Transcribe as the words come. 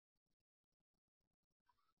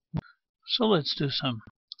So let's do some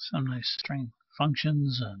nice string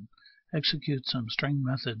functions and execute some string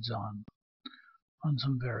methods on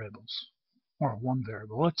some variables, or one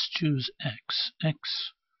variable. Let's choose x.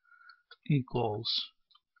 X equals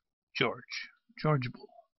George. George Bull.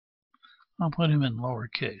 I'll put him in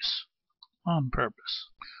lowercase on purpose.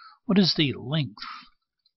 What is the length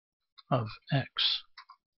of x?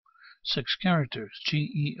 6 characters.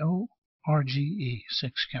 G-E-O-R-G-E.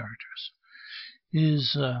 6 characters.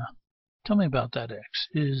 Tell me about that x.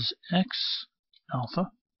 Is x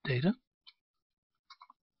alpha data?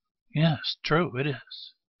 Yes, true, it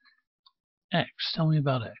is. X. Tell me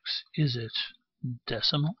about x. Is it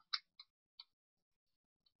decimal?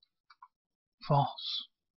 False.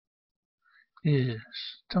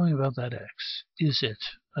 Tell me about that x. Is it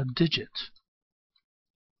a digit?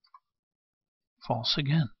 False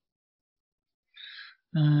again.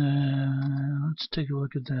 Let's take a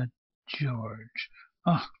look at that George.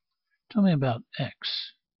 Tell me about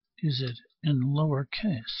x. Is it in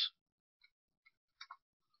lowercase?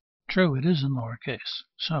 True, it is in lowercase.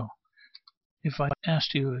 So, if I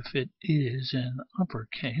asked you if it is in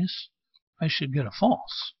uppercase, I should get a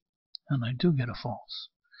false. And I do get a false.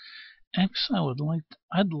 X,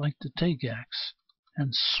 I'd like to take x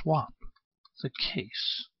and swap the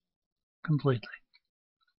case completely.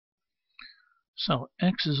 So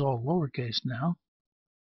x is all lowercase now.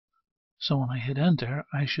 So when I hit enter,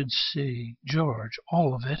 I should see George,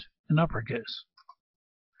 all of it, in uppercase.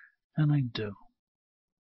 And I do.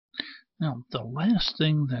 Now, the last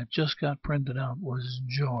thing that just got printed out was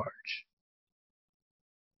George.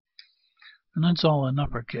 And that's all in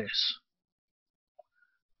uppercase.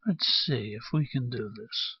 Let's see if we can do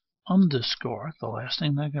this. Underscore, the last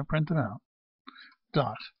thing that got printed out,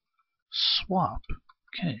 dot, swap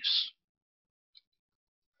case.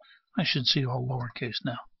 I should see all lowercase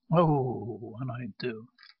now. Oh, and I do.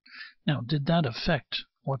 Now, did that affect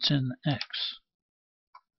what's in x?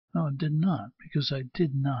 No, it did not, because I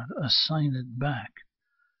did not assign it back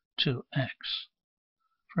to x.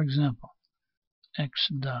 For example,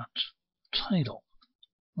 x.title.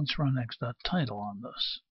 Let's run x.title on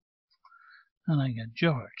this. And I get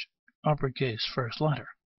George, uppercase first letter.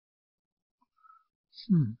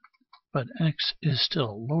 But x is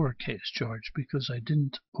still lowercase George because I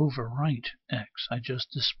didn't overwrite x. I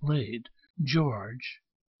just displayed George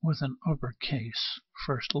with an uppercase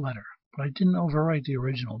first letter. But I didn't overwrite the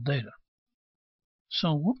original data.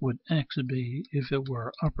 So what would x be if it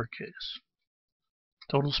were uppercase?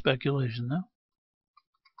 Total speculation now.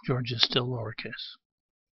 George is still lowercase.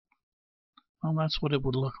 Well, that's what it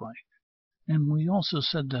would look like. And we also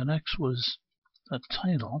said that x was the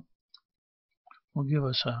title will give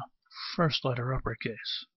us a first letter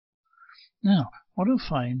uppercase. Now, what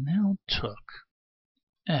if I now took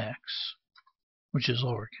x, which is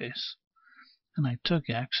lowercase, and I took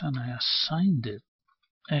x and I assigned it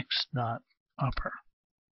x.upper?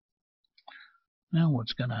 Now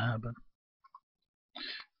what's going to happen?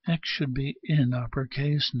 X should be in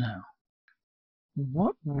uppercase now.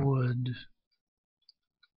 What would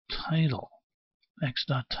title,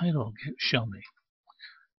 x.title show me?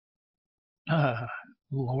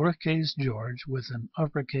 Lowercase George with an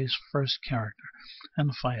uppercase first character. And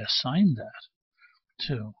if I assign that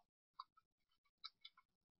to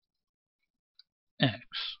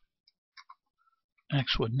x,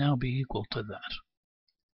 x would now be equal to that.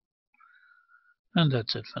 And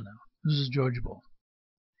that's it for now. This is George Bull.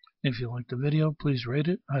 If you liked the video, please rate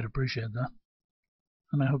it. I'd appreciate that.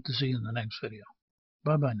 And I hope to see you in the next video.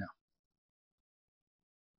 Bye-bye now.